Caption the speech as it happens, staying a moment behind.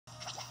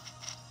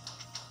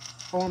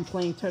Oh, I'm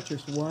playing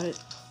Tetris, what?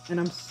 And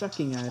I'm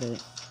sucking at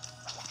it.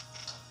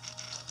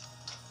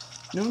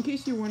 Now, in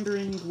case you're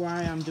wondering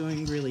why I'm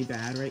doing really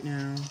bad right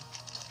now,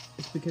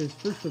 it's because,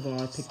 first of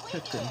all, I picked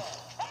Tetris.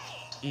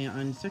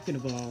 And second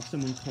of all,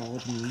 someone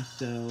called me,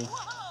 so...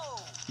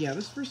 Yeah,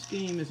 this first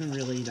game isn't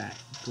really that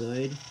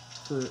good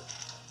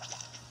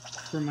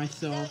for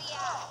myself.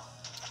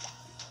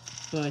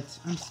 But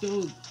I'm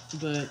still...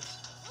 But...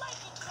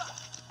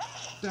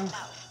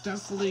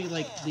 Definitely,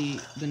 like, the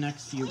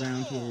next few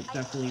rounds will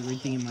definitely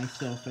redeem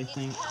myself, I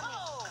think.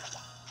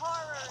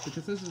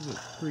 Because this is a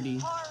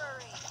pretty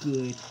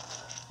good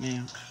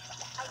match.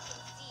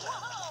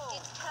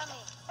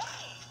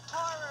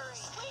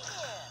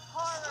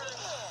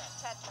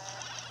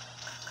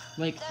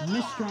 Like,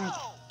 misdrop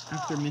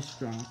after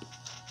misdrop.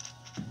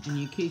 And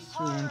in case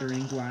you're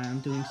wondering why I'm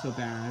doing so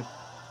bad,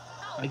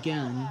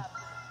 again,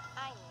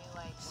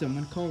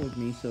 someone called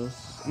me, so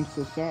I'm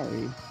so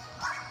sorry.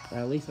 But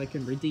at least I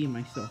can redeem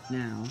myself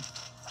now.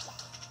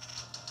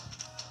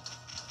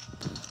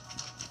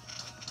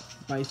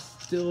 By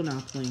still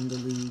not playing the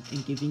league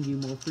and giving you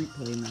more free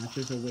play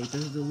matches. Oh wait,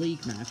 this is a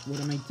league match.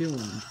 What am I doing?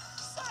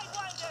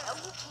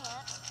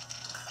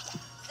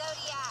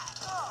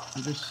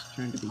 I'm just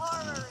trying to be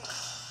funny.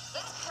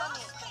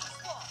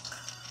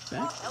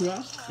 Back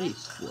cross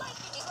face swap.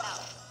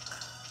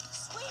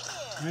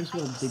 Might as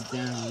well dig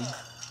down.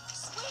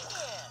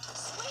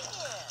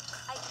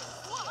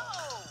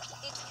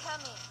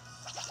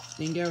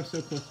 Dang, I was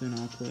so close to an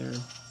all-player.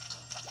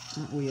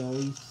 Aren't we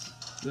always,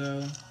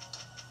 though?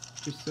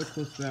 Just so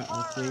close to that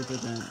all-player,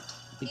 but then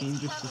the game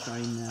just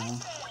decided now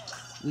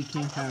we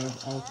can't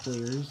have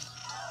all-players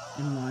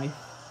in life,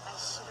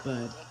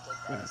 but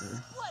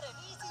whatever.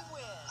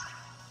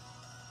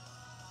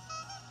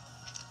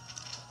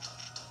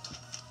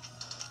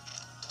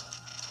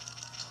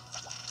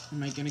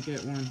 Am I gonna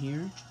get one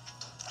here?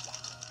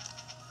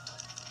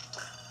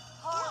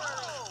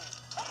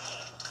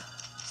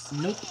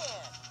 Nope.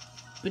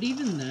 But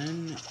even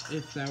then,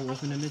 if that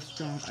wasn't a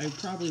misdrop, I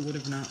probably would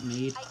have not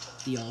made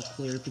the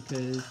all-clear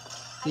because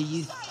they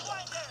used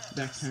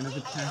that kind of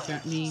attack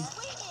at me,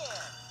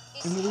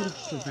 and it would have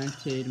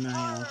prevented my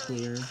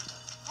all-clear.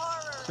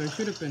 So I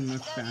should have been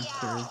much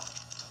faster.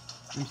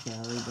 I'm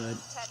sorry, but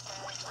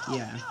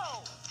yeah.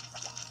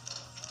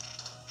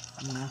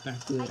 I'm not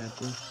that good at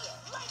this.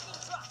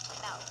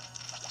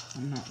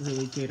 I'm not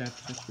really good at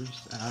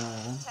Tetris at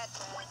all.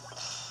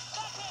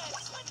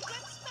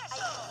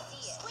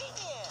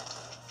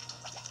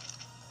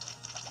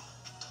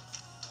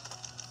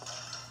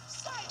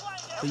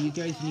 But you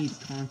guys need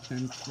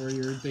content for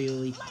your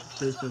daily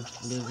dose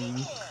of living.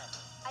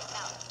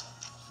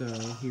 So,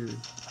 here.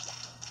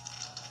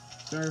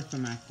 Sorry if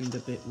I'm acting a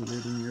bit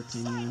weird in your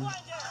opinion.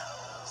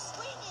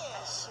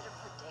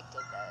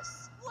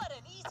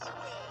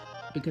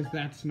 Because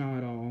that's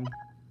not all.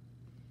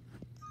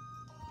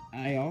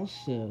 I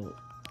also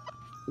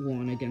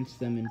won against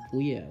them in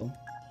Puyo.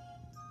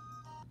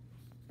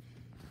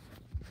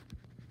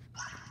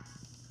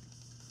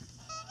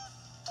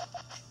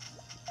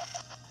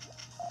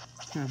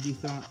 Huh, you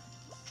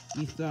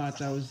thought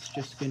that was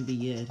just gonna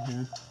be it,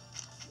 huh?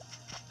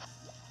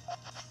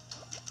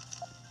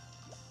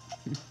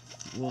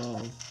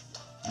 Whoa.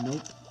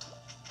 Nope.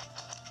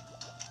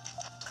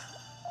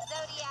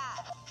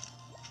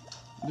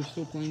 They're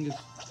still playing as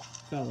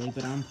Feli,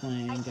 but I'm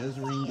playing as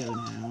Ringo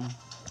now.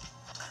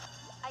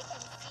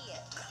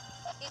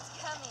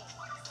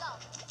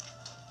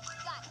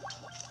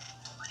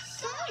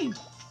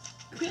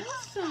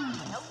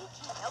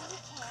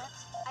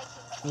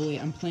 Oh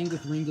wait, I'm playing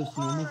with Ringo's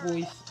normal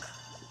voice?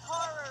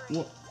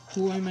 What?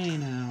 Who am I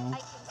now?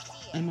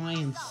 Am I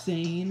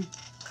insane?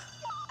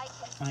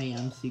 I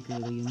am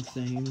secretly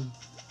insane.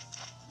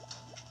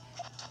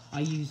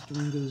 I used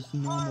Ringo's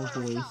normal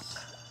voice.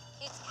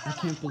 I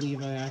can't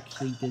believe I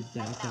actually did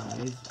that,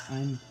 guys.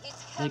 I'm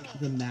like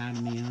the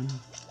madman.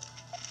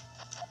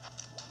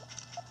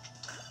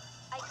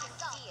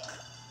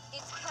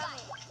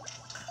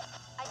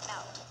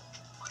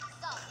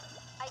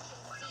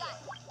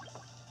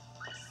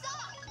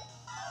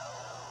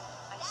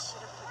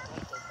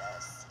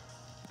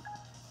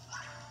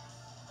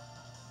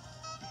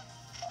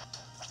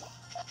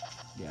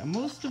 Yeah,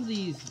 most of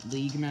these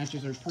league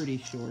matches are pretty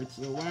short,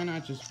 so why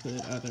not just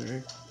put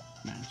other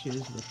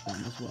matches with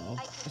them as well?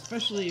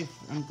 Especially if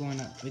I'm going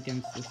up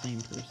against the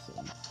same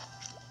person.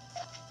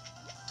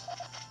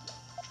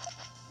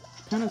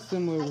 Kind of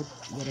similar with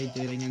what I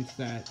did against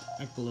that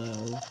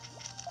Eklo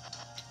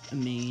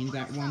main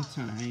that one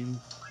time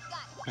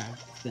back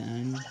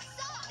then.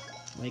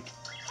 Like,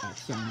 that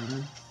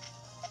summer.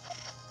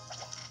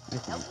 I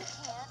think.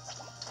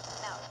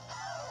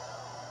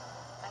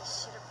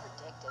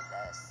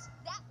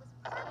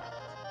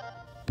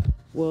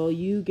 Well,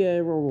 you get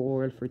a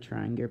reward for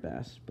trying your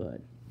best, but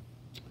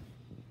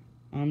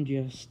I'm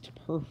just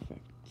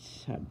perfect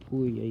at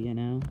Puyo, you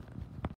know?